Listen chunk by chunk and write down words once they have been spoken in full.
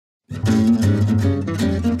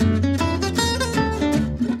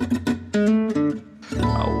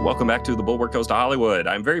Welcome back to The Bulwark Goes to Hollywood.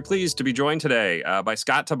 I'm very pleased to be joined today by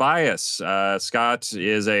Scott Tobias. Scott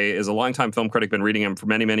is a longtime film critic, been reading him for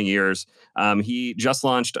many, many years. He just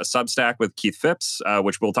launched a Substack with Keith Phipps,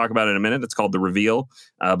 which we'll talk about in a minute. It's called The Reveal,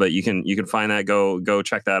 but you can find that. Go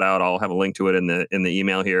check that out. I'll have a link to it in the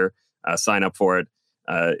email here. Sign up for it.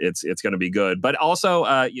 It's going to be good. But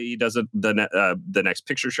also, he does the Next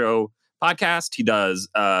Picture Show podcast. He does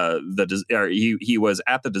he was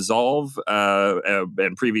at the Dissolve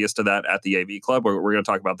and previous to that at the AV Club. We're going to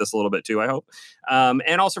talk about this a little bit too, I hope.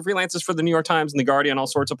 And also freelances for the New York Times and the Guardian, all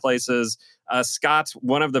sorts of places. Scott,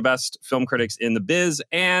 one of the best film critics in the biz,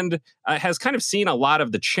 and has kind of seen a lot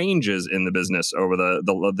of the changes in the business over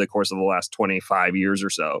the course of the last 25 years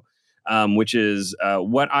or so. Which is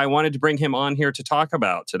what I wanted to bring him on here to talk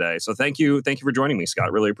about today. So thank you for joining me,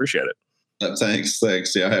 Scott. Really appreciate it. Thanks.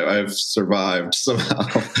 Yeah, I've survived somehow.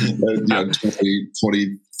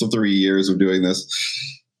 23 years of doing this.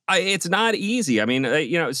 It's not easy. I mean,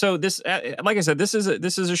 so this, like I said, this is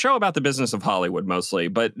a show about the business of Hollywood mostly,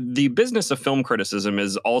 but the business of film criticism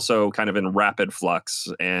is also kind of in rapid flux.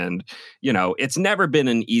 And, it's never been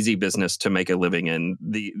an easy business to make a living in.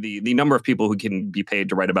 The number of people who can be paid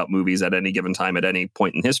to write about movies at any given time, at any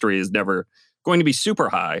point in history, is never going to be super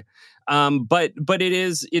high. But it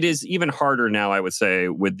is even harder now, I would say,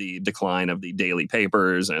 with the decline of the daily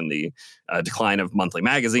papers and the decline of monthly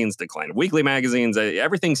magazines, decline of weekly magazines.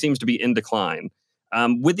 Everything seems to be in decline,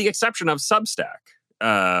 with the exception of Substack,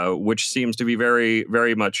 which seems to be very,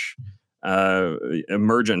 very much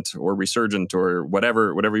emergent or resurgent or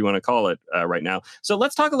whatever you want to call it right now. So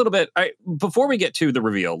let's talk a little bit before we get to The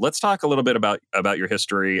Reveal. Let's talk a little bit about your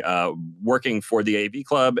history working for the AV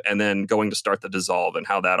Club and then going to start the Dissolve and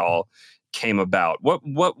how that all came about. What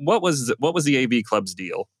was the AV Club's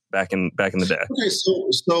deal back in the day? Okay,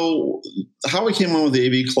 so how I came on with the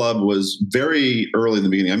AV Club was very early in the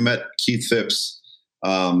beginning. I met Keith Phipps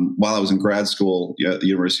while I was in grad school at the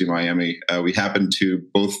University of Miami. We happened to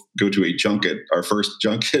both go to a junket, our first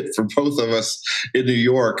junket for both of us in New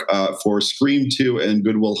York for Scream 2 and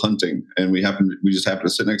Good Will Hunting. And we just happened to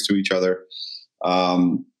sit next to each other.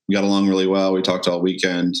 We got along really well. We talked all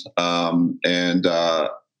weekend. At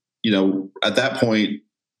that point,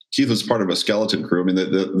 Keith was part of a skeleton crew. I mean,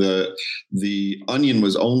 the Onion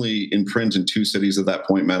was only in print in two cities at that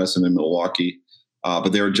point, Madison and Milwaukee. But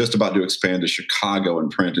they were just about to expand to Chicago in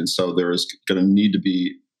print. And so there was going to need to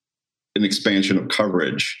be an expansion of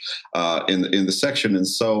coverage in the section. And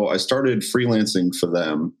so I started freelancing for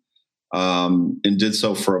them and did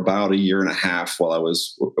so for about a year and a half while I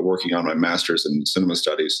was working on my master's in cinema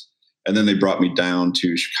studies. And then they brought me down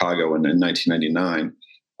to Chicago in 1999.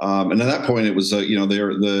 And at that point, it was,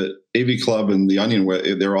 the AV Club and the Onion,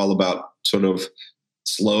 they're all about sort of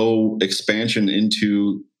slow expansion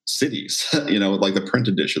into cities, like the print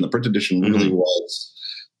edition. The print edition really was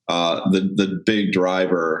the big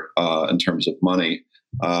driver in terms of money.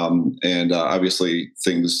 And obviously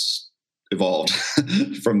things evolved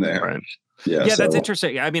from there. Right. Yeah, that's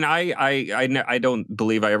interesting. I mean, I don't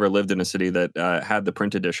believe I ever lived in a city that had the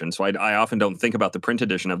print edition. So I often don't think about the print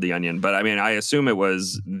edition of The Onion. But I mean, I assume it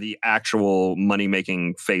was the actual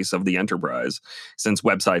money-making face of the enterprise, since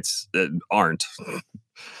websites aren't.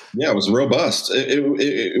 Yeah, it was robust.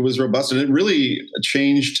 It was robust, and it really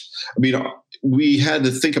changed. I mean, we had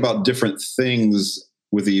to think about different things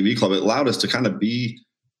with the AV Club. It allowed us to kind of be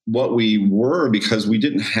what we were because we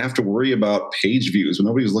didn't have to worry about page views. When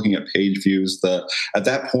nobody was looking at page views, at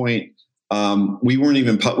that point, we weren't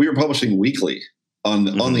even we were publishing weekly on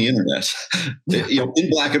the internet, in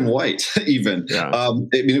black and white. Even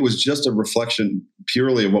it was just a reflection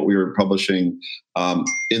purely of what we were publishing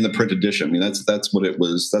in the print edition. I mean, that's what it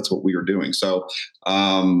was. That's what we were doing. So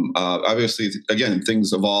obviously, again,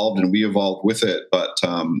 things evolved and we evolved with it. But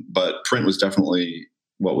print was definitely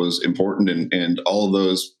what was important, and all of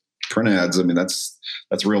those print ads. I mean, that's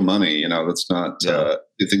real money. That's not.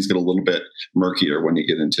 Things get a little bit murkier when you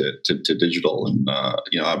get into digital, and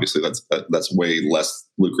obviously that's way less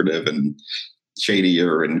lucrative and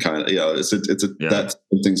shadier, and kind of that's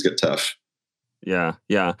when things get tough. Yeah.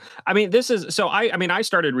 I mean, this is so. I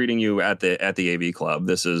started reading you at the AV Club.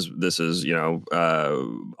 This is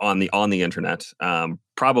on the internet.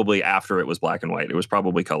 Probably after it was black and white. It was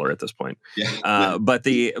probably color at this point. Yeah. But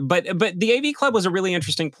the AV Club was a really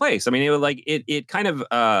interesting place. I mean, it kind of.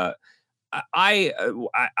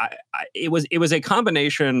 It was a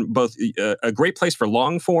combination, both a great place for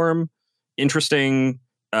long form, interesting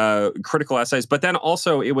critical essays, but then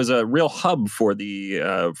also it was a real hub for the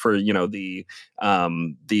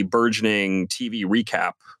burgeoning TV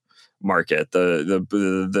recap market, the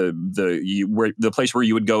place where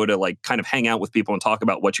you would go to like kind of hang out with people and talk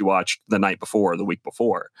about what you watched the night before, or the week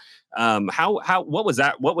before. What was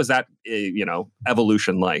that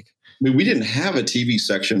evolution like? I mean, we didn't have a TV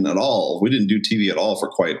section at all. We didn't do TV at all for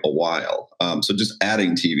quite a while. So just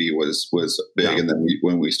adding TV was big, Yeah. and then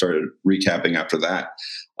when we started recapping after that,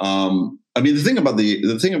 I mean,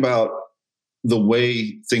 the thing about the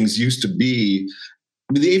way things used to be.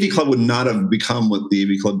 I mean, the AV Club would not have become what the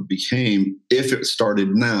AV Club became if it started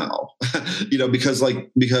now,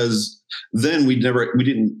 because then we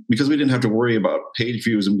didn't have to worry about page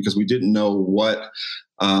views, and because we didn't know what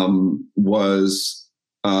was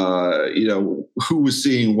who was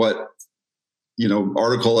seeing what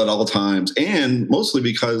article at all times, and mostly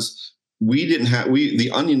because we didn't have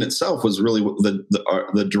the Onion itself was really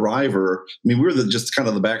the driver. I mean, we were just kind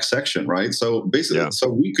of the back section, right? So basically, so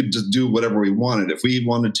we could just do whatever we wanted. If we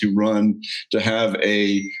wanted to have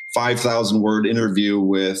a 5,000 word interview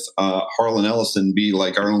with Harlan Ellison be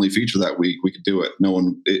like our only feature that week, we could do it.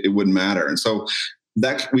 It wouldn't matter. And so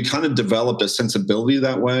that we kind of developed a sensibility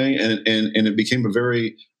that way, and it became a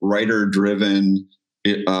very writer driven,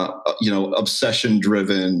 obsession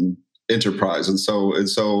driven enterprise. And so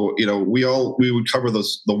we would cover the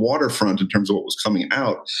waterfront in terms of what was coming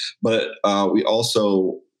out, but we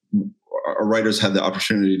also, our writers had the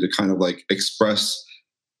opportunity to kind of like express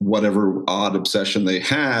whatever odd obsession they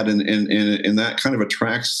had, and that kind of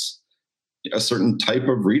attracts a certain type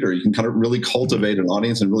of reader. You can kind of really cultivate an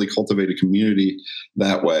audience and really cultivate a community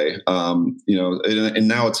that way. And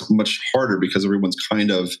now it's much harder because everyone's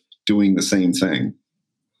kind of doing the same thing.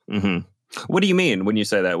 Mm-hmm. What do you mean when you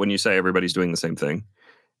say that? When you say everybody's doing the same thing,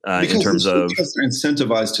 because in terms of they're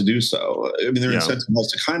incentivized to do so. I mean, they're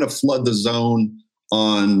incentivized to kind of flood the zone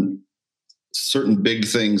on certain big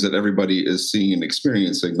things that everybody is seeing and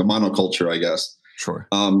experiencing. The monoculture, I guess. Sure.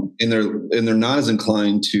 And they're not as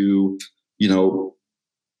inclined to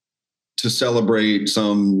to celebrate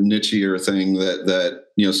some nichier thing that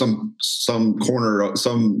some corner,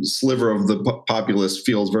 some sliver of the populace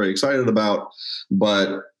feels very excited about,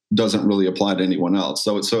 but doesn't really apply to anyone else.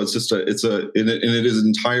 So it is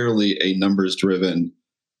entirely a numbers driven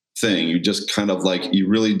thing. You just kind of like, you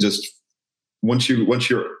really just, once you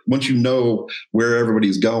know where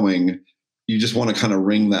everybody's going, you just want to kind of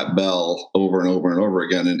ring that bell over and over and over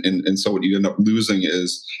again. And so what you end up losing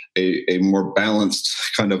is a more balanced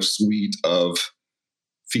kind of suite of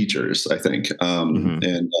features, I think.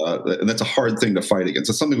 And that's a hard thing to fight against.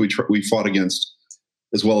 It's something we fought against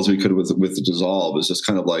as well as we could with the Dissolve. Is just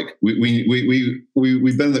kind of like we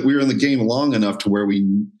were in the game long enough to where we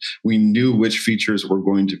knew which features were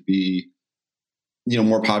going to be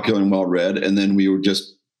more popular and well read, and then we'd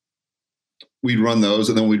run those,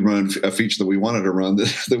 and then we'd run a feature that we wanted to run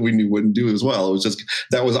that we knew wouldn't do as well. It was just,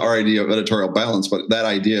 that was our idea of editorial balance, but that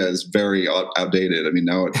idea is very outdated. I mean,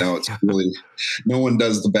 now it's really, no one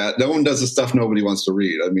does the stuff nobody wants to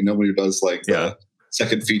read. I mean, nobody does like the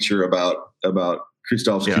second feature about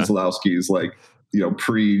Krzysztof Kieslowski's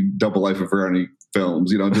pre-Double Life of Veroni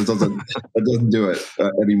films. It doesn't do it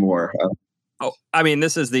anymore. Oh, I mean,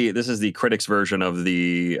 this is the critics' version of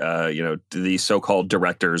the the so-called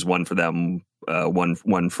directors, one for them,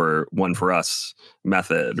 one for us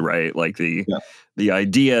method, right? Like the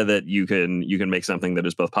idea that you can make something that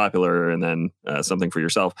is both popular and then something for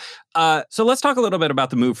yourself. So let's talk a little bit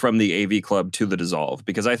about the move from the AV Club to the Dissolve,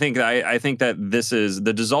 because I think that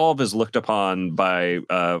the Dissolve is looked upon by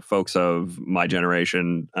folks of my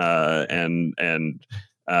generation and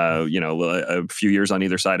a few years on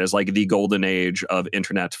either side as like the golden age of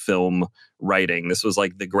internet film writing. This was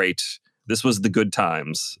like this was the good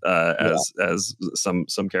times, as some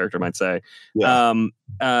character might say. Yeah.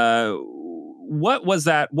 What was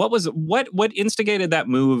that? What instigated that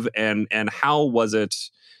move, and how was it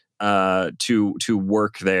to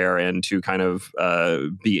work there and to kind of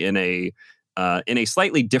be in a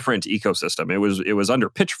slightly different ecosystem? It was under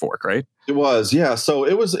Pitchfork, right? It was, yeah. So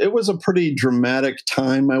it was a pretty dramatic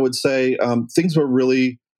time, I would say. Things were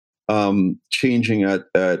really changing at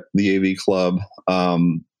the AV Club.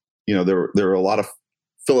 There were a lot of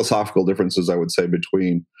philosophical differences, I would say,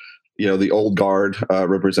 between the old guard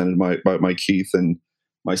represented by Keith and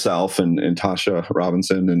myself and Tasha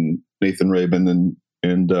Robinson and Nathan Rabin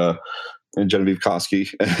and Genevieve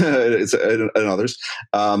Koski and others,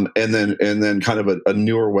 and then kind of a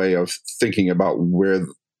newer way of thinking about where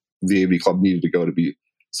the AV Club needed to go to be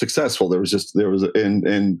successful.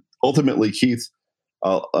 And ultimately Keith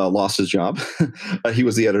lost his job. He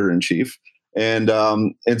was the editor in chief, and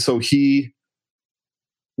so he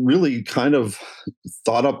really kind of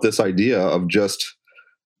thought up this idea of just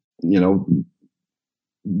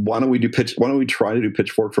why don't we try to do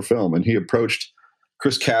Pitchfork for film? And he approached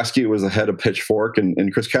Chris Kasky, was the head of Pitchfork,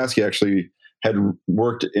 and Chris Kasky actually had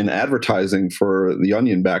worked in advertising for The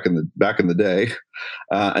Onion back in the day,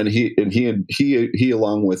 and he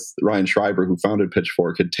along with Ryan Schreiber, who founded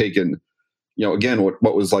Pitchfork, had taken, again,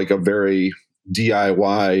 what was like a very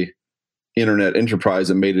DIY internet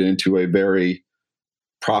enterprise and made it into a very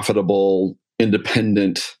profitable,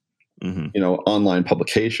 independent, online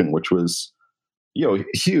publication, which was,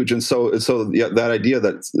 huge. And so that idea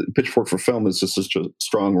that Pitchfork for film is just such a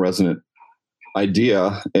strong, resonant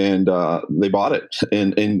idea, and they bought it,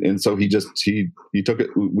 and so he took it.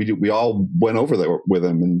 We all went over there with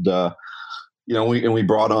him, and we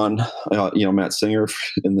brought on Matt Singer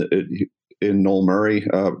in Noel Murray,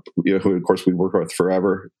 who of course we worked with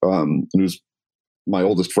forever, and who's my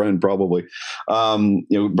oldest friend probably.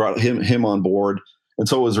 Brought him on board, and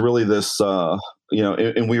so it was really this,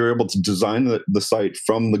 and we were able to design the site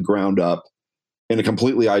from the ground up in a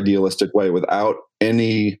completely idealistic way, with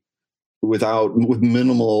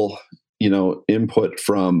minimal, input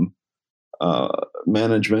from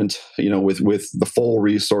management, with the full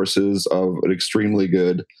resources of an extremely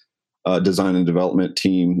good design and development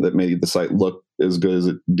team that made the site look as good as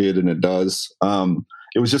it did, and it does.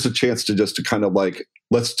 It was just a chance to kind of like,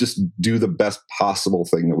 let's just do the best possible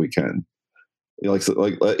thing that we can.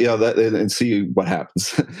 And see what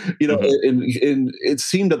happens. And it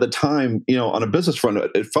seemed at the time, on a business front,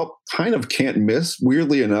 it felt kind of can't miss.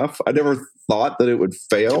 Weirdly enough, I never thought that it would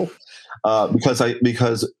fail, because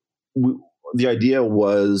the idea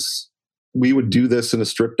was we would do this in a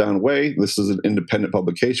stripped down way. This is an independent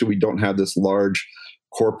publication. We don't have this large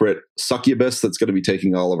corporate succubus that's going to be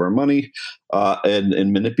taking all of our money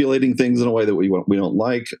and manipulating things in a way that we don't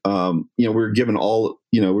like. We were given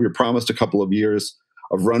we were promised a couple of years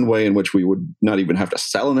of runway in which we would not even have to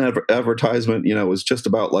sell an advertisement. It was just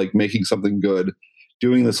about like making something good,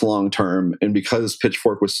 doing this long term. And because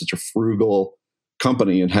Pitchfork was such a frugal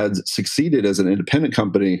company and had succeeded as an independent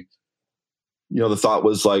company, the thought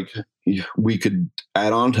was like, we could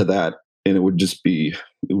add on to that and we'd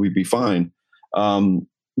be fine. And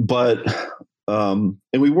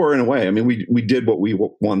we were, in a way. I mean, we did what we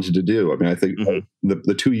wanted to do. I mean, I think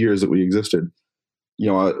the 2 years that we existed, I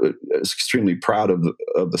was extremely proud of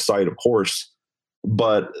the site, of course,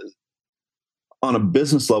 but on a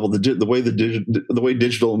business level, the way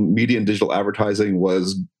digital media and digital advertising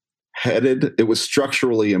was headed, it was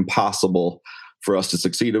structurally impossible for us to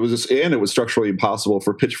succeed. It was structurally impossible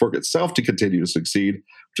for Pitchfork itself to continue to succeed,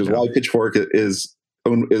 which is why Pitchfork is a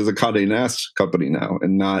Condé Nast company now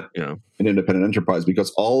and not an independent enterprise,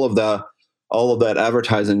 because all of that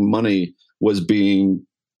advertising money was being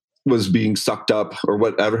sucked up, or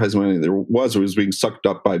what advertising money there was being sucked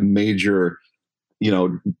up by major,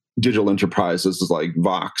 digital enterprises like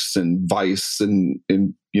Vox and Vice and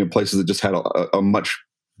places that just had a much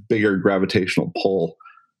bigger gravitational pull.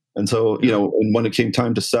 And so, and when it came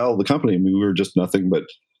time to sell the company, I mean, we were just nothing but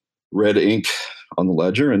red ink on the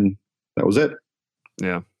ledger, and that was it.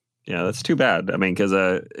 Yeah. Yeah, that's too bad. I mean, because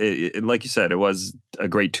like you said, it was a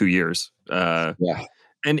great 2 years. And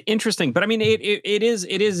interesting. But I mean, it is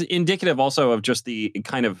indicative also of just the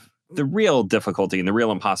kind of the real difficulty and the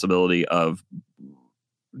real impossibility of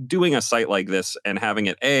doing a site like this and having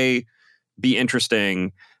it be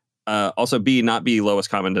interesting, also B, not be lowest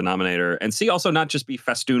common denominator, and C, also not just be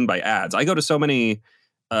festooned by ads. I go to so many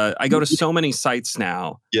sites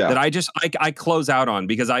now that I close out on,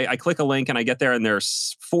 because I click a link and I get there and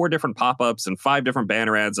there's 4 different pop-ups and 5 different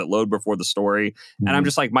banner ads that load before the story. And I'm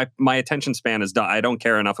just like, my attention span is done. I don't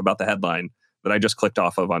care enough about the headline that I just clicked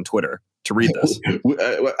off of on Twitter to read this.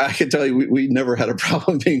 I can tell you, we never had a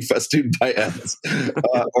problem being festooned by ads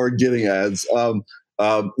or getting ads.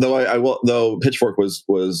 Though Pitchfork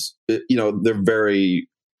was, they're very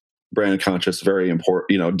brand conscious, very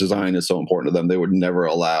important. Design is so important to them. They would never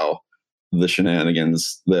allow the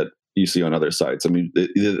shenanigans that you see on other sites. I mean,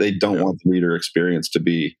 they don't want the reader experience to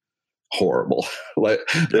be horrible,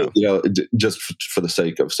 just for the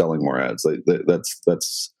sake of selling more ads.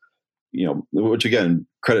 That's which again,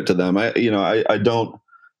 credit to them. I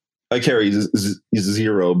carry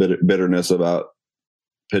zero bitterness about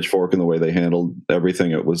Pitchfork and the way they handled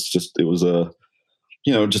everything. It was just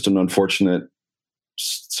an unfortunate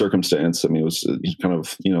circumstance. I mean, it was kind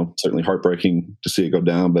of, certainly heartbreaking to see it go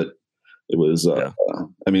down, but it was, it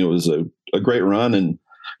was a great run, and,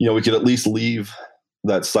 we could at least leave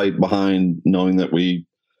that site behind knowing that we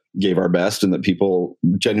gave our best and that people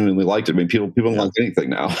genuinely liked it. I mean, people don't like anything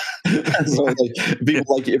now. So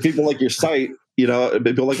if people like your site,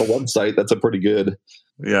 maybe like a website. That's a pretty good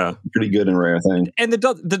and rare thing. And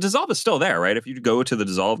the dissolve is still there, right? If you go to the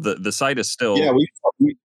dissolve, the site is still. Yeah,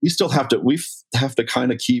 we still have to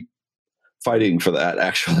kind of keep fighting for that,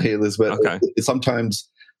 actually, Elizabeth. Okay. Sometimes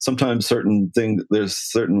there's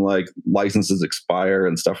certain like licenses expire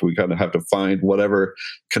and stuff. We kind of have to find whatever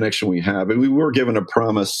connection we have. And we were given a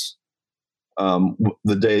promise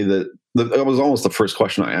the day that was almost the first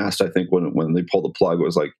question I asked. I think when they pulled the plug, it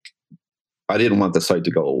was like, I didn't want the site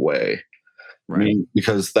to go away. Right. I mean,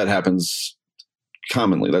 because that happens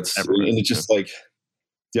commonly. And it's just like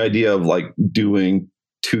the idea of like doing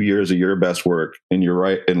 2 years of your best work, and you're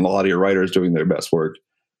right, and a lot of your writers doing their best work,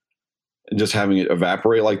 and just having it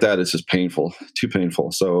evaporate like that is just painful, too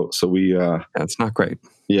painful. So we that's not great.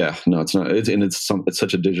 Yeah, no, it's not. It's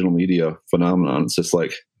such a digital media phenomenon. It's just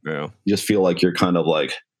like, you just feel like you're kind of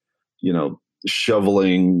like,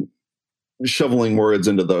 shoveling words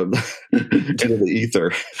into the into the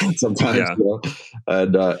ether sometimes.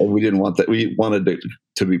 And we didn't want that. We wanted it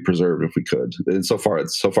to be preserved if we could. And so far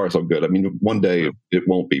so good. I mean, one day it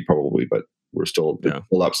won't be, probably, but we're still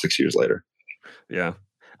up 6 years later. Yeah.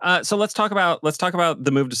 So let's talk about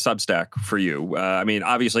the move to Substack for you. I mean,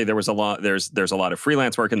 obviously there's a lot of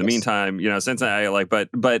freelance work in the meantime, since but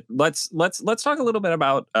let's talk a little bit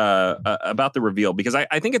about the reveal, because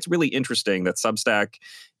I think it's really interesting that Substack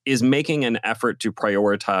is making an effort to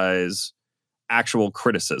prioritize actual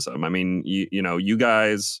criticism. I mean, you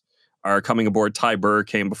guys are coming aboard. Ty Burr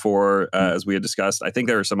came before, as we had discussed. I think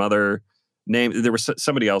there are some other names. There was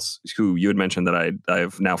somebody else who you had mentioned that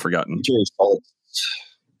I've now forgotten.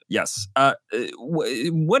 Yes.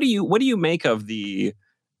 What do you make of the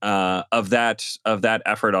of that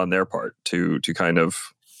effort on their part to kind of?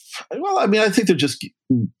 Well, I mean, I think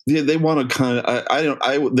they want to kind of.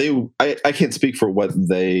 I can't speak for what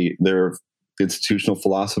their institutional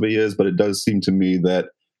philosophy is, but it does seem to me that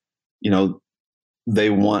they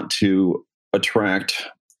want to attract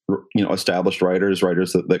established writers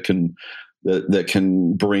that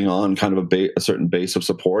can bring on kind of a certain base of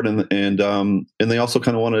support, and they also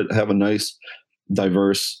kind of want to have a nice,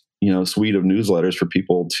 diverse suite of newsletters for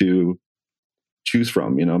people to choose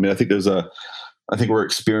from. I mean, I think we're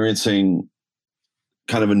experiencing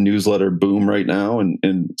kind of a newsletter boom right now,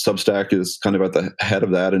 and Substack is kind of at the head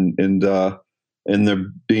of that, and they're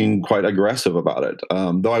being quite aggressive about it.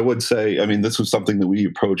 Though I would say, I mean, this was something that we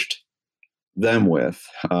approached them with.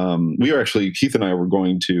 We were actually, Keith and I were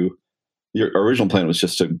going to. Your original plan was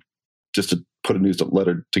just to put a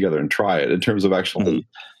newsletter together and try it. In terms of actually,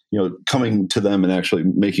 coming to them and actually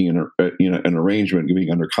making an arrangement,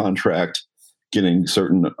 being under contract, getting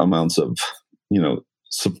certain amounts of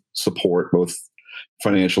support, both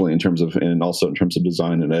financially and also in terms of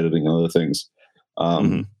design and editing and other things.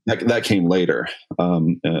 That came later,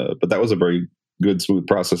 but that was a very good, smooth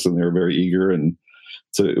process, and they were very eager, and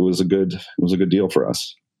so it was a good deal for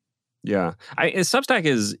us. Yeah, Substack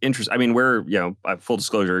is interesting. I mean, we're full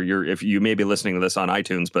disclosure. If you may be listening to this on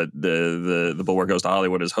iTunes, but the Bulwark Goes to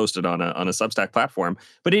Hollywood is hosted on a Substack platform.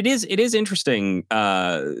 But it is interesting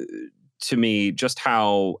to me just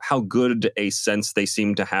how good a sense they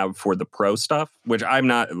seem to have for the pro stuff. Which I'm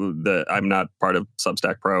not part of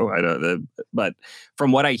Substack Pro. But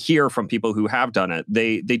from what I hear from people who have done it,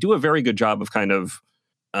 they do a very good job of kind of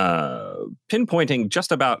pinpointing just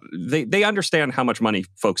about they understand how much money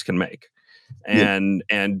folks can make, and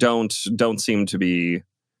don't seem to be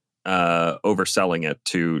overselling it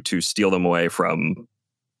to steal them away from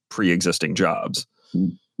pre-existing jobs.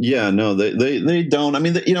 Yeah, no, they don't. I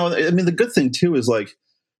mean, the good thing too is like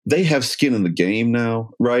they have skin in the game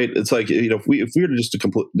now, right? It's like if we were just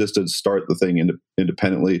to start the thing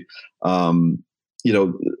independently,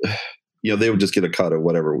 they would just get a cut of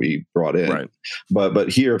whatever we brought in. Right. But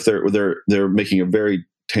here, if they're making a very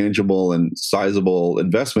tangible and sizable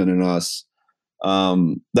investment in us,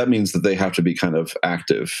 that means that they have to be kind of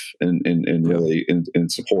active and really in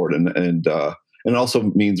support, and it also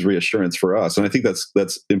means reassurance for us. And I think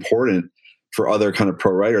that's important for other kind of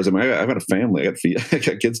pro writers. I mean, I've got a family, I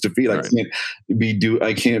got kids to feed. Right.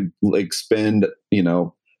 I can't like spend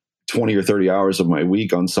 20 or 30 hours of my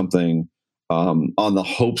week on something on the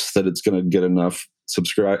hopes that it's going to get enough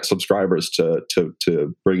subscribers to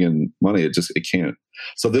bring in money. It can't.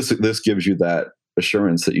 So this gives you that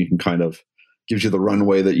assurance that you can kind of gives you the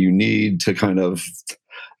runway that you need to kind of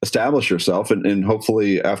establish yourself, and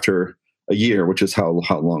hopefully after a year, which is how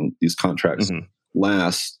long these contracts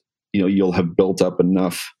last, you'll have built up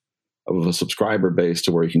enough of a subscriber base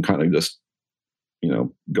to where you can kind of just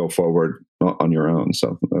go forward on your own.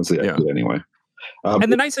 So that's the idea anyway.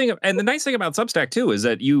 And the nice thing about Substack too is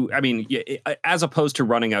that as opposed to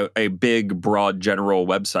running a big, broad, general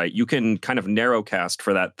website, you can kind of narrowcast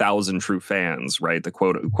for that 1,000 true fans, right? The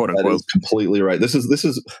quote That unquote. is completely right. This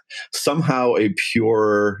is somehow a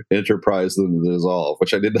pure enterprise than the Dissolve,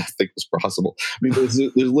 which I did not think was possible. I mean, there's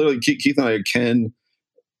literally Keith and I can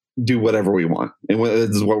do whatever we want, and this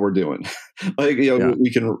is what we're doing. Like,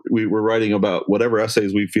 we're writing about whatever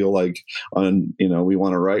essays we feel like we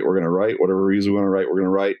want to write, we're going to write. Whatever reviews we want to write, we're going to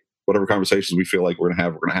write. Whatever conversations we feel like we're going to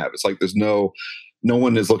have, we're going to have. It's like there's no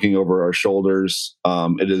one is looking over our shoulders.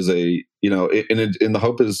 It is and the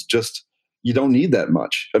hope is just, you don't need that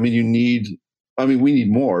much. I mean, we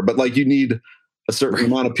need more, but like, you need a certain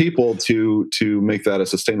amount of people to make that a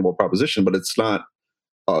sustainable proposition, but it's not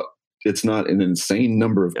an insane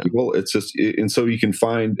number of people. It's just, and so you can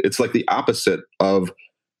find, it's like the opposite of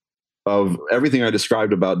everything I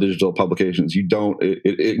described about digital publications.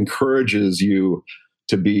 It encourages you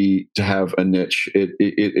to have a niche. It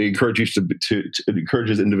encourages it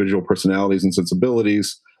encourages individual personalities and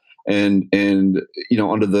sensibilities. And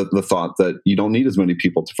under the thought that you don't need as many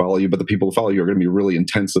people to follow you, but the people who follow you are going to be really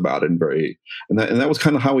intense about it, and that was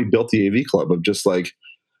kind of how we built the AV Club, of just like,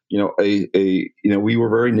 we were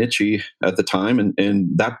very niche-y at the time, and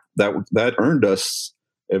that earned us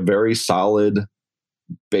a very solid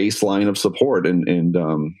baseline of support, and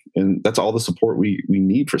that's all the support we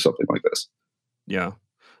need for something like this. Yeah.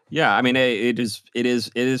 I mean, it is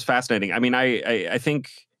fascinating. I mean, I think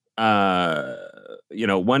one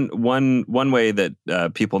way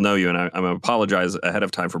that people know you, and I'm gonna apologize ahead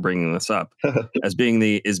of time for bringing this up, as being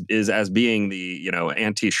the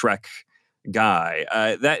anti-Shrek guy,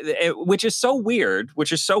 which is so weird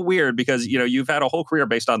because you've had a whole career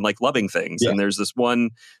based on like loving things, and there's this one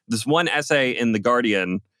essay in The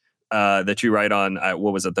Guardian that you write on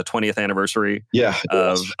what was it, the 20th anniversary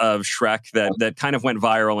of Shrek that kind of went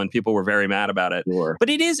viral, and people were very mad about it. Sure. But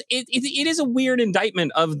it is a weird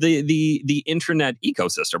indictment of the internet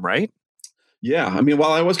ecosystem, right? Yeah, I mean,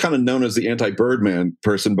 while I was kind of known as the anti-Birdman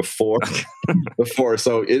person before,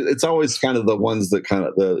 so it's always kind of the ones that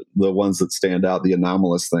ones that stand out, the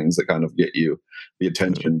anomalous things that kind of get you the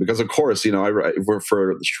attention. Because of course, I write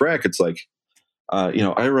for Shrek. It's like,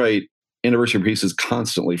 I write anniversary pieces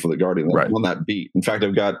constantly for The Guardian. I'm on that beat. In fact,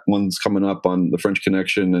 I've got ones coming up on The French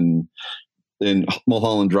Connection and in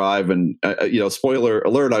Mulholland Drive, and spoiler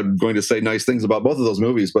alert, I'm going to say nice things about both of those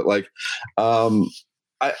movies, but like,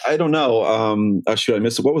 I don't know. Should I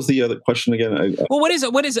miss it? What was the other question again? Well, what is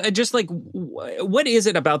it? Just like, what is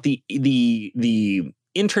it about the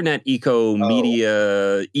internet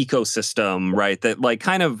media ecosystem, right? That like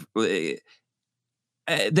kind of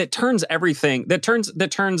that turns everything, that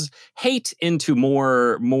turns hate into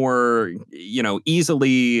more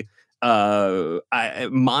easily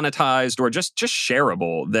monetized or just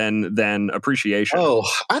shareable than appreciation. Oh,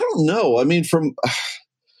 I don't know. I mean,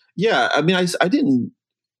 I didn't.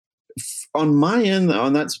 On my end,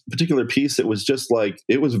 on that particular piece, it was just like,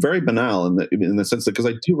 it was very banal in the sense that, because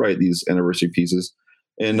I do write these anniversary pieces,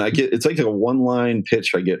 and it's like a one-line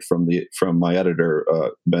pitch I get from my editor,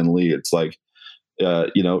 Ben Lee. It's like,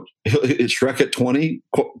 it's Shrek at 20 ?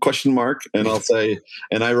 And I'll say,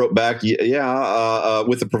 and I wrote back,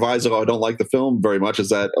 with the proviso, I don't like the film very much. Is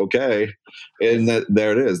that okay? And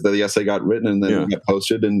there it is. The essay got written, and then it got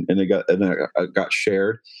posted, and it got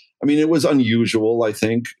shared. I mean, it was unusual, I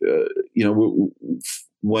think,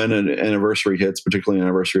 when an anniversary hits, particularly an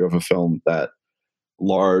anniversary of a film that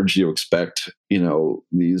large, you expect,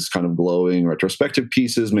 these kind of glowing retrospective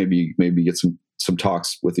pieces, maybe get some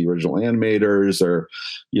talks with the original animators, or,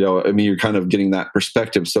 you're kind of getting that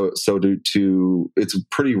perspective. So it's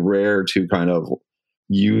pretty rare to kind of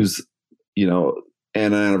use,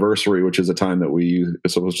 an anniversary, which is a time that we are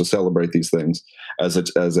supposed to celebrate these things, as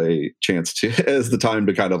a chance to, as the time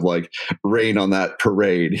to kind of like rain on that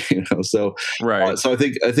parade, So right. So I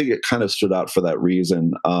think it kind of stood out for that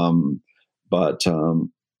reason. But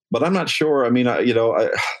I'm not sure. I mean, the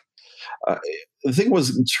thing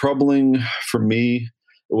was troubling for me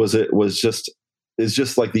is just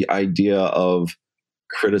like the idea of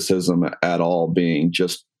criticism at all being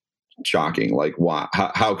just shocking. Like, why?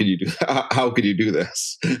 How could you do? How could you do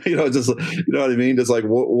this? Just, you know what I mean? Just like,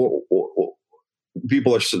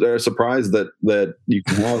 people are surprised that you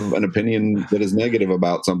can have an opinion that is negative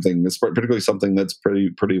about something, particularly something that's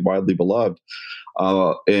pretty widely beloved,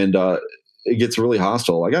 and it gets really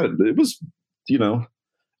hostile. It was,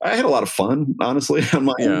 I had a lot of fun, honestly, on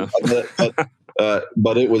my own,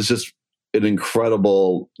 but it was just an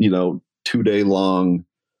incredible, 2-day long,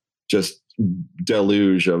 just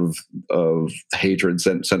deluge of hatred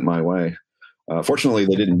sent my way. Fortunately,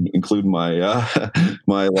 they didn't include my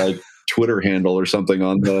my like Twitter handle or something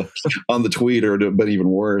on the tweet, or it would have been even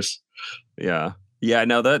worse. Yeah. Yeah,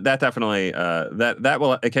 no, that definitely that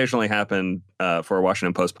will occasionally happen for a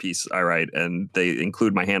Washington Post piece I write, and they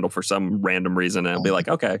include my handle for some random reason, and I'll be like,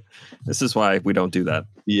 okay, this is why we don't do that.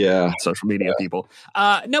 Yeah, Social media people.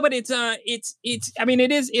 No, but it's I mean,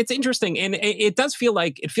 it's interesting, and it does feel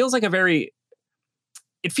like it feels like a very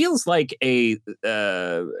it feels like a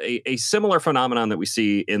similar phenomenon that we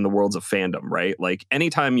see in the worlds of fandom, right? Like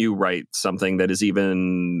anytime you write something that is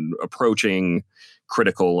even approaching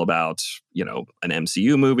critical about, you know, an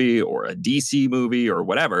MCU movie or a DC movie or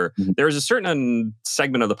whatever, Mhm. there's a certain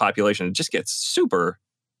segment of the population that just gets super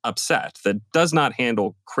upset that does not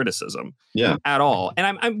handle criticism yeah, at all.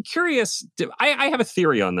 And I'm curious. I have a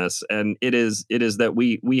theory on this, and it is that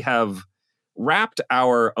we have wrapped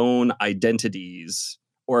our own identities,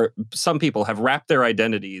 or some people have wrapped their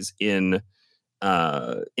identities in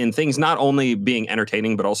things not only being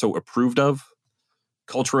entertaining but also approved of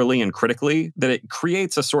culturally and critically, that it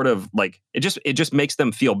creates a sort of like it just makes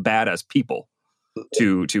them feel bad as people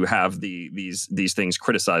to have these things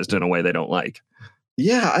criticized in a way they don't like.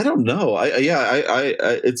 yeah. I don't know.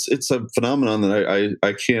 It's a phenomenon that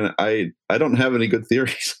I can't. I don't have any good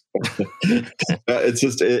theories. It's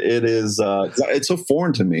just it is. It's so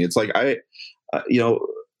foreign to me. It's like you know,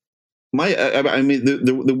 I mean,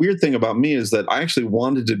 the weird thing about me is that I actually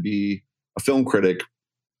wanted to be a film critic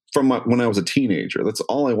when I was a teenager. That's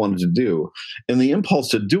all I wanted to do. And the impulse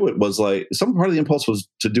to do it was like, some part of the impulse was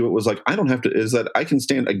to do it was like, I don't have to, is that I can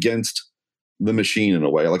stand against the machine in a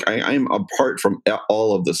way. Like I'm apart from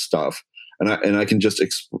all of this stuff. And I can just,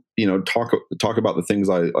 talk about the things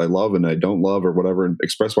I love and I don't love or whatever, and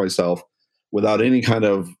express myself without any kind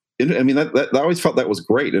of, I mean, that I always felt that was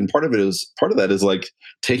great. And part of that is like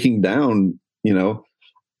taking down,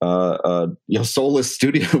 soulless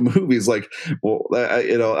studio movies. Like, well,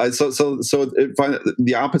 it find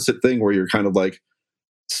the opposite thing where you're kind of like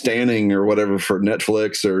standing or whatever for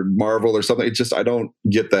Netflix or Marvel or something. It just, I don't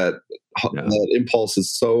get that. Yeah. That impulse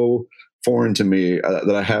is so foreign to me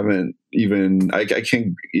that I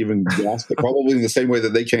can't even grasp it. Probably in the same way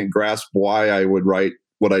that they can't grasp why I would write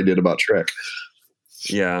what I did about Shrek.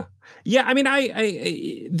 Yeah. Yeah. I mean,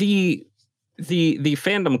 the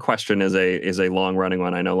fandom question is a long running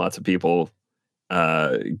one. I know lots of people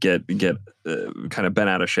get kind of bent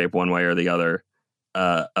out of shape one way or the other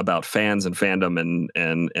about fans and fandom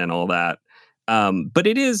and all that. But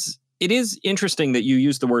it is interesting that you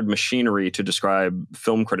use the word machinery to describe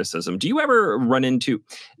film criticism. Do you ever run into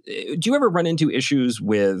issues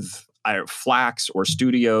with either flacks or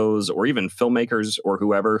studios or even filmmakers or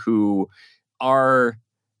whoever who are,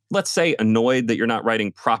 let's say, annoyed that you're not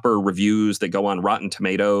writing proper reviews that go on Rotten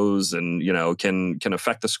Tomatoes and, can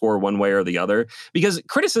affect the score one way or the other? Because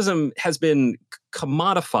criticism has been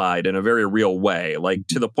commodified in a very real way, like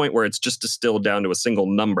to the point where it's just distilled down to a single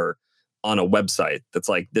number on a website that's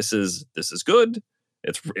like, this is good,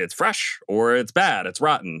 it's fresh, or it's bad, it's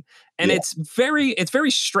rotten. And Yeah. it's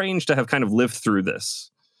very strange to have kind of lived through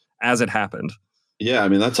this as it happened. Yeah, I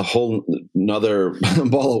mean that's a whole another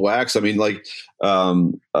ball of wax. I mean, like, I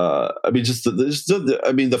mean, I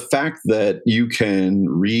mean, the fact that you can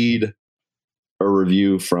read a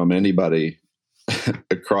review from anybody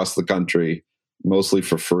across the country, mostly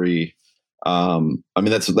for free. I mean,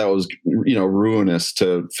 that was ruinous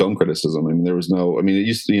to film criticism. I mean, there was no. I mean, it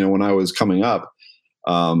used to, when I was coming up,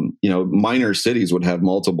 minor cities would have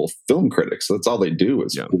multiple film critics. That's all they do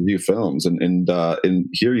is review films. And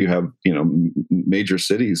here you have, major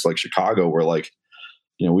cities like Chicago where like,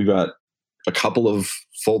 we've got a couple of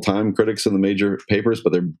full-time critics in the major papers,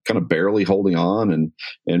 but they're kind of barely holding on,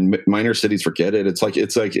 and minor cities forget it. It's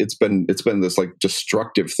been this like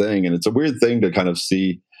destructive thing. And it's a weird thing to kind of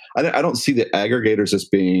see. I don't see the aggregators as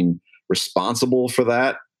being responsible for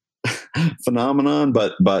that phenomenon,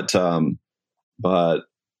 but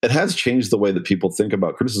it has changed the way that people think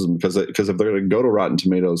about criticism, because if they're going to go to Rotten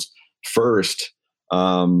Tomatoes first,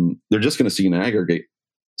 they're just going to see an aggregate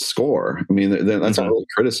score. I mean, that's not really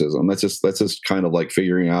criticism. That's just kind of like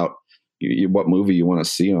figuring out what movie you want to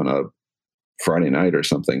see on a Friday night or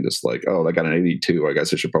something. Just like, oh, I got an 82. I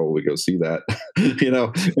guess I should probably go see that.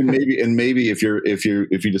 And maybe if you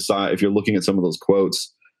decide, if you're looking at some of those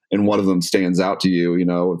quotes and one of them stands out to you,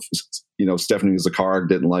 if Stephanie Zakar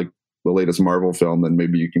didn't like the latest Marvel film, then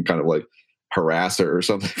maybe you can kind of like harass her or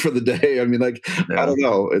something for the day. I mean, like, I don't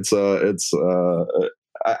know.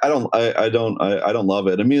 I don't love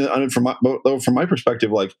it. I mean, from my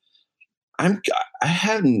perspective, like I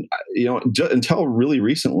hadn't, until really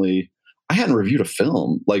recently, I hadn't reviewed a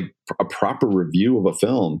film, like a proper review of a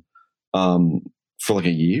film, for like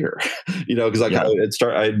a year, because Yeah.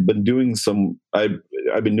 I've been doing some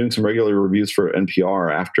regular reviews for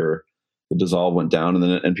NPR after the dissolve went down, and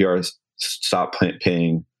then NPR stopped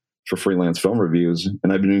paying for freelance film reviews,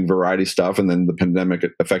 and I've been doing variety stuff, and then the pandemic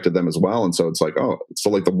affected them as well, and so it's like,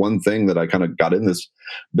 like the one thing that I kind of got in this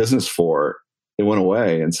business for, it went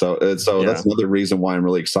away, and so that's another reason why I'm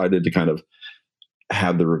really excited to kind of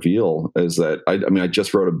have the reveal, is that I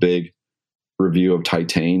just wrote a big review of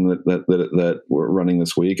Titan that we're running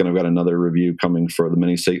this week, and I've got another review coming for the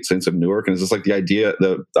Many Saints of Newark, and it's just like the idea,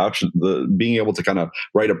 the option, the being able to kind of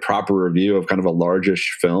write a proper review of kind of a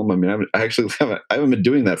largish film. I mean, I haven't been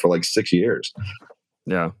doing that for like 6 years.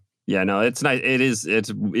 Yeah. Yeah, no, it's nice. It is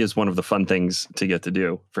one of the fun things to get to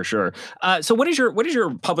do, for sure. So what is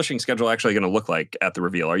your publishing schedule actually going to look like at the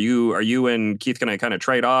reveal? Are you and Keith going to kind of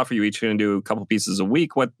trade off? Are you each going to do a couple pieces a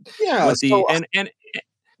week? Go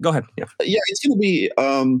ahead. Yeah. Yeah, it's going to be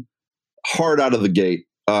hard out of the gate.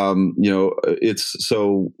 The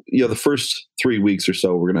first 3 weeks or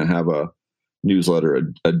so, we're going to have a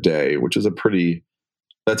newsletter a day, which is a pretty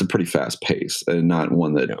fast pace, and not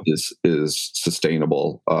one that is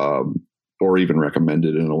sustainable or even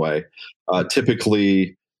recommended in a way.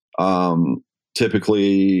 Typically,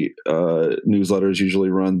 newsletters usually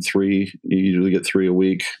run 3. You usually get 3 a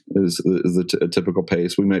week is a typical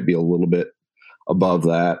pace. We might be a little bit above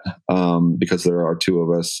that because there are 2 of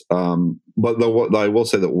us. But I will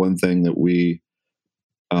say that one thing that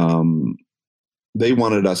they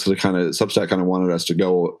wanted us to Substack kind of wanted us to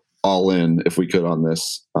go all in if we could on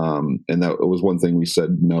this. And that was one thing we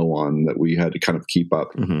said no on, that we had to kind of keep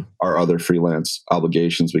up our other freelance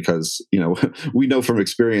obligations, because, we know from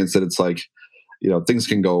experience that it's like, things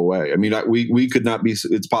can go away. I mean, we could not be,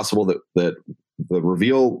 it's possible that the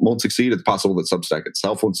reveal won't succeed. It's possible that Substack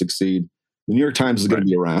itself won't succeed. The New York Times is going to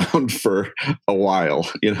be around for a while.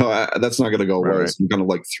 That's not going to go away. Right. So I'm going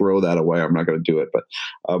to throw that away. I'm not going to do it,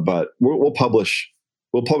 but we'll publish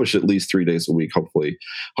at least 3 days a week, hopefully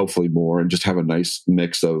more, and just have a nice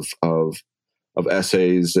mix of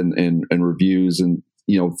essays and reviews and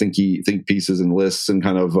think pieces and lists and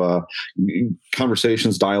kind of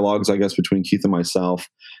conversations, dialogues, I guess, between Keith and myself,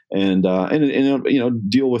 and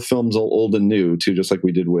deal with films old and new too, just like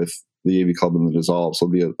we did with the AV Club and the Dissolve. So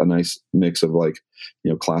it'll be a nice mix of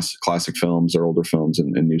classic films or older films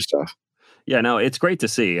and new stuff. Yeah, no, it's great to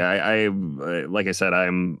see. I like I said,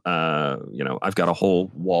 I've got a whole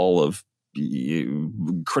wall of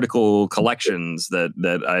critical collections that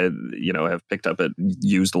I have picked up at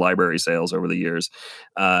used library sales over the years,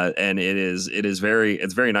 and it's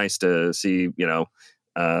very nice to see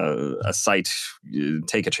a site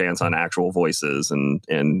take a chance on actual voices and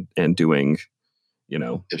doing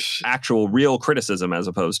actual real criticism, as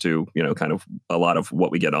opposed to kind of a lot of what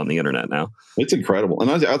we get on the internet now. It's incredible. And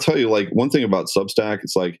I'll tell you, one thing about Substack,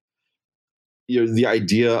 it's the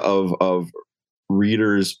idea of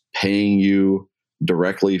readers paying you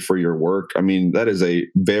directly for your work. I mean, that is a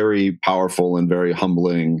very powerful and very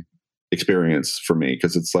humbling experience for me,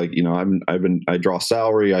 because it's I draw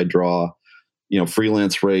salary, I draw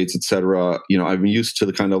freelance rates, etc. I'm used to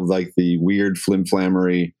the kind of the weird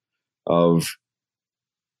flimflammery of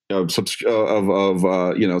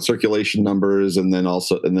circulation numbers, and then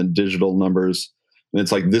digital numbers. And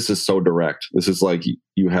it's this is so direct. This is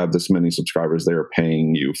you have this many subscribers. They are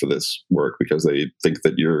paying you for this work because they think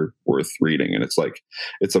that you're worth reading. And it's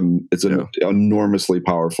an enormously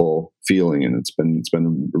powerful feeling. And it's been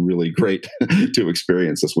really great to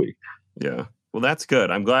experience this week. Yeah. Well, that's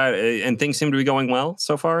good. I'm glad. And things seem to be going well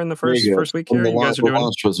so far in the first week here. You guys are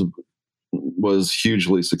doing. Was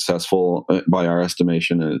hugely successful by our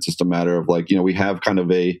estimation, and it's just a matter of we have kind of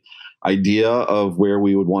a idea of where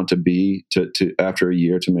we would want to be to after a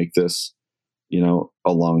year to make this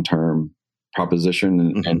a long-term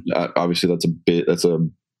proposition, and obviously that's a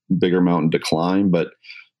bigger mountain to climb, but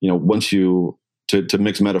once you to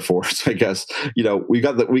mix metaphors, I guess, we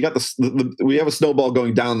have a snowball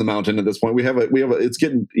going down the mountain at this point. We have it's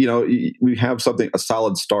getting, we have a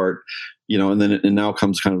solid start, and now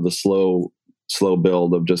comes kind of the slow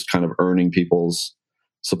build of just kind of earning people's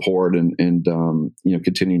support and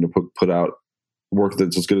continuing to put out work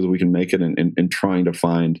that's as good as we can make it, and trying to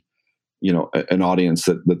find, an audience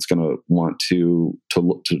that's going to want to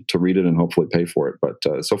read it and hopefully pay for it. But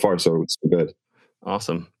so far, so good.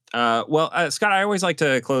 Awesome. Well, Scott, I always like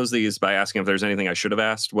to close these by asking if there's anything I should have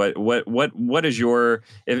asked. What is your,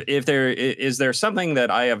 if there is there something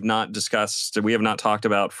that I have not discussed, we have not talked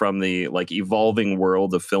about from the evolving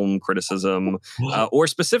world of film criticism, or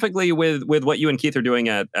specifically with what you and Keith are doing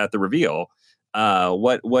at the reveal?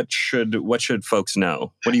 What should folks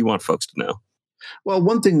know? What do you want folks to know? Well,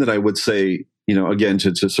 one thing that I would say, again,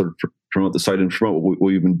 to sort of promote the site and promote what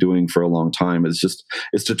we've been doing for a long time is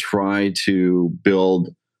to try to build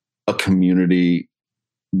a community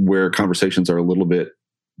where conversations are a little bit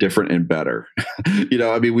different and better.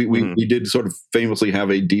 I mean, we did sort of famously have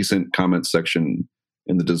a decent comment section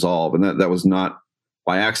in the Dissolve, and that was not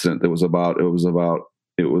by accident. It was about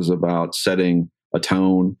setting a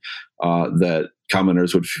tone that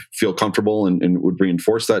commenters would feel comfortable and would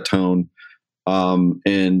reinforce that tone.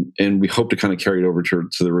 And we hope to kind of carry it over to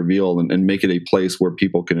the reveal and make it a place where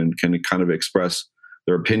people can kind of express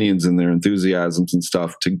their opinions and their enthusiasms and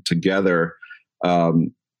stuff together,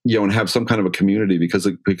 and have some kind of a community because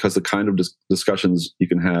the kind of discussions you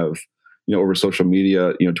can have, over social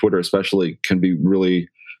media, Twitter especially, can be really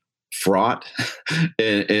fraught,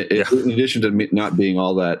 and in addition to not being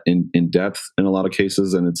all that in depth in a lot of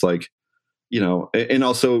cases. And it's like, and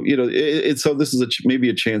also, so this is maybe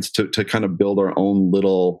a chance to kind of build our own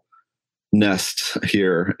little nest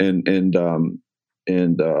here and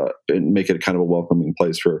make it kind of a welcoming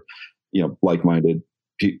place for, like-minded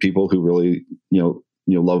people who really,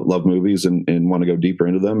 love movies and want to go deeper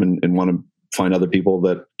into them and want to find other people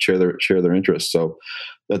that share their interests. So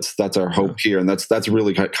that's our hope here. And that's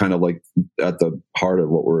really kind of like at the heart of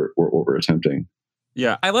what we're attempting.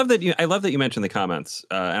 Yeah, I love that you mentioned the comments,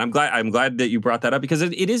 and I'm glad that you brought that up because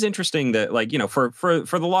it is interesting that, like, for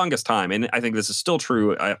the longest time, and I think this is still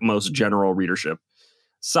true at most general readership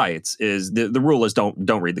sites, is the rule is don't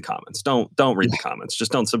read the comments, don't read the comments,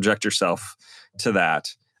 just don't subject yourself to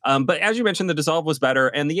that. But as you mentioned, the Dissolve was better,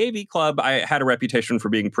 and the AV Club I had a reputation for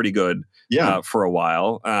being pretty good for a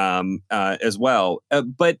while as well.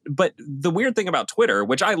 But the weird thing about Twitter,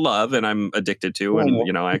 which I love and I'm addicted to, and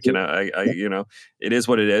it is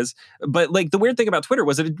what it is. But like the weird thing about Twitter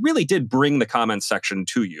was that it really did bring the comments section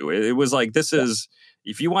to you. It was like, this is,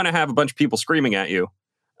 if you want to have a bunch of people screaming at you,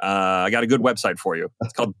 I got a good website for you.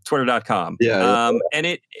 It's called twitter.com.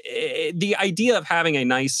 And the idea of having a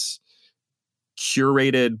nice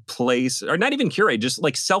curated place, or not even curated, just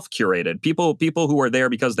like self-curated people who are there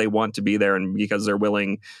because they want to be there and because they're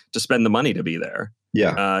willing to spend the money to be there,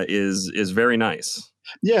 is very nice.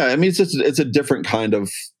 I mean, it's a different kind of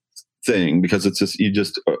thing because it's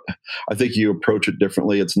just I think you approach it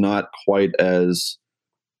differently. It's not quite as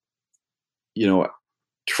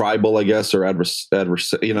tribal, I guess, or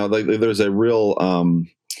like there's a real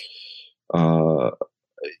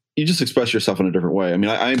you just express yourself in a different way. I mean,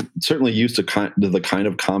 I'm certainly used to the kind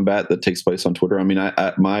of combat that takes place on Twitter. I mean,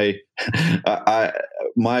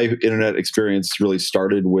 my internet experience really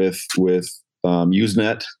started with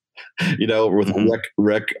Usenet, with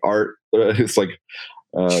rec art. It's like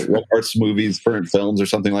rec arts movies, current films, or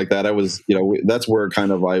something like that. I was, that's where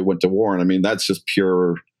kind of I went to war. And I mean, that's just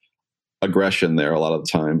pure aggression there a lot of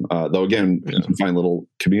the time. Though again, you can find little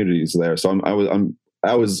communities there. So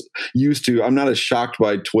I was used to. I'm not as shocked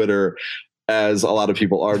by Twitter as a lot of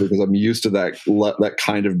people are because I'm used to that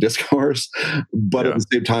kind of discourse. But at the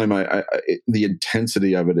same time, the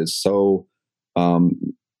intensity of it is so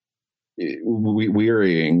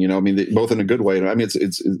wearying. I mean, both in a good way. I mean,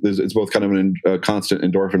 it's both kind of a constant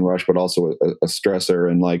endorphin rush, but also a stressor.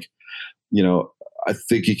 And like, I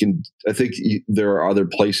think there are other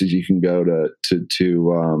places you can go to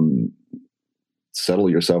settle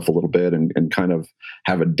yourself a little bit and kind of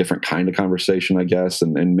have a different kind of conversation, I guess,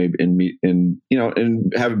 and maybe and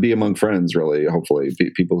have it be among friends, really, hopefully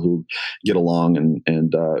people who get along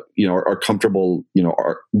and are comfortable,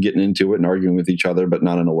 are getting into it and arguing with each other, but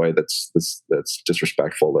not in a way that's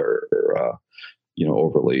disrespectful or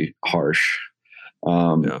overly harsh.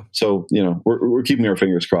 So, we're keeping our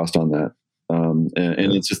fingers crossed on that. And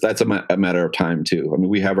it's just, that's a matter of time too. I mean,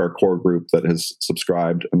 we have our core group that has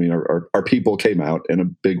subscribed. I mean, our people came out in a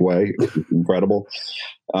big way. It was incredible.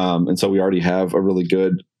 And so we already have a really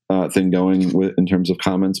good thing going in terms of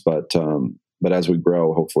comments, but as we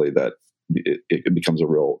grow, hopefully that it becomes a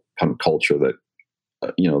real kind of culture that,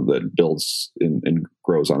 that builds and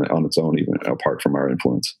grows on its own, even apart from our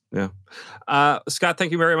influence. Yeah. Scott,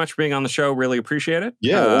 thank you very much for being on the show. Really appreciate it.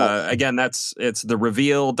 Again, it's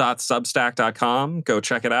thereveal.substack.com. Go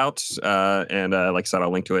check it out. And like I said, I'll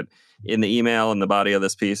link to it in the email and the body of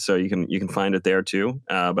this piece, so you can find it there too.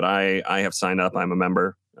 But I have signed up. I'm a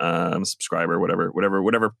member. I'm a subscriber,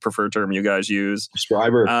 whatever preferred term you guys use.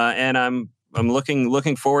 Subscriber. And I'm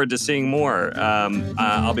looking forward to seeing more.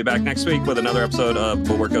 I'll be back next week with another episode of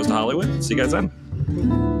What Work Goes to Hollywood. See you guys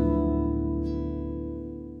then.